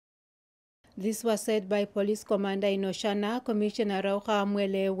This was said by Police Commander in Oshana, Commissioner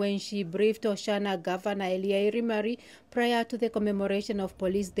Amweele, when she briefed Oshana Governor Elia Irimari prior to the commemoration of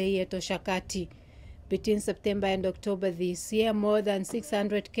Police Day at Oshakati. Between September and October this year, more than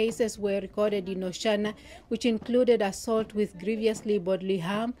 600 cases were recorded in Oshana, which included assault with grievously bodily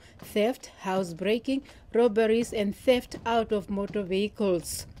harm, theft, housebreaking, robberies, and theft out of motor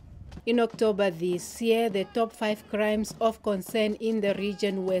vehicles. In October this year, the top 5 crimes of concern in the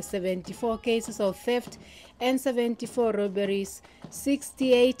region were 74 cases of theft and 74 robberies,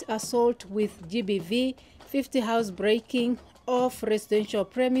 68 assault with GBV, 50 housebreaking of residential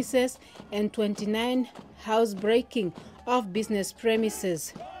premises, and 29 housebreaking of business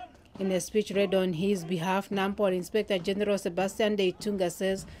premises. In a speech read on his behalf, Nampol Inspector General Sebastian Deitunga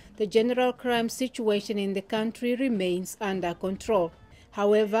says the general crime situation in the country remains under control.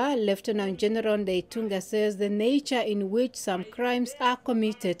 However, Lieutenant General Deitunga says the nature in which some crimes are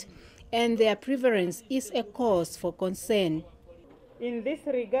committed and their prevalence is a cause for concern. In this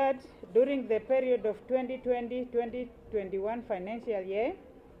regard, during the period of 2020-2021 financial year,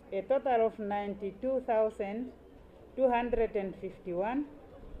 a total of 92,251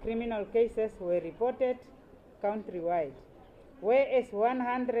 criminal cases were reported countrywide, whereas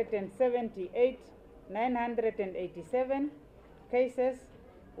 178,987 cases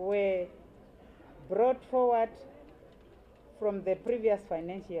were brought forward from the previous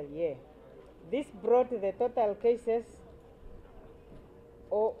financial year. This brought the total cases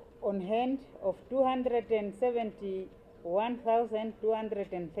on hand of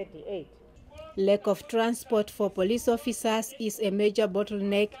 271,238. Lack of transport for police officers is a major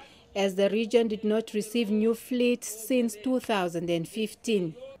bottleneck, as the region did not receive new fleets since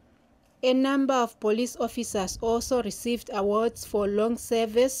 2015. A number of police officers also received awards for long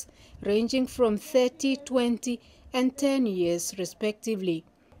service, ranging from 30, 20, and 10 years respectively.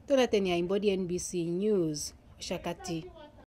 Donatenia Imbodi, NBC News, Oshakati.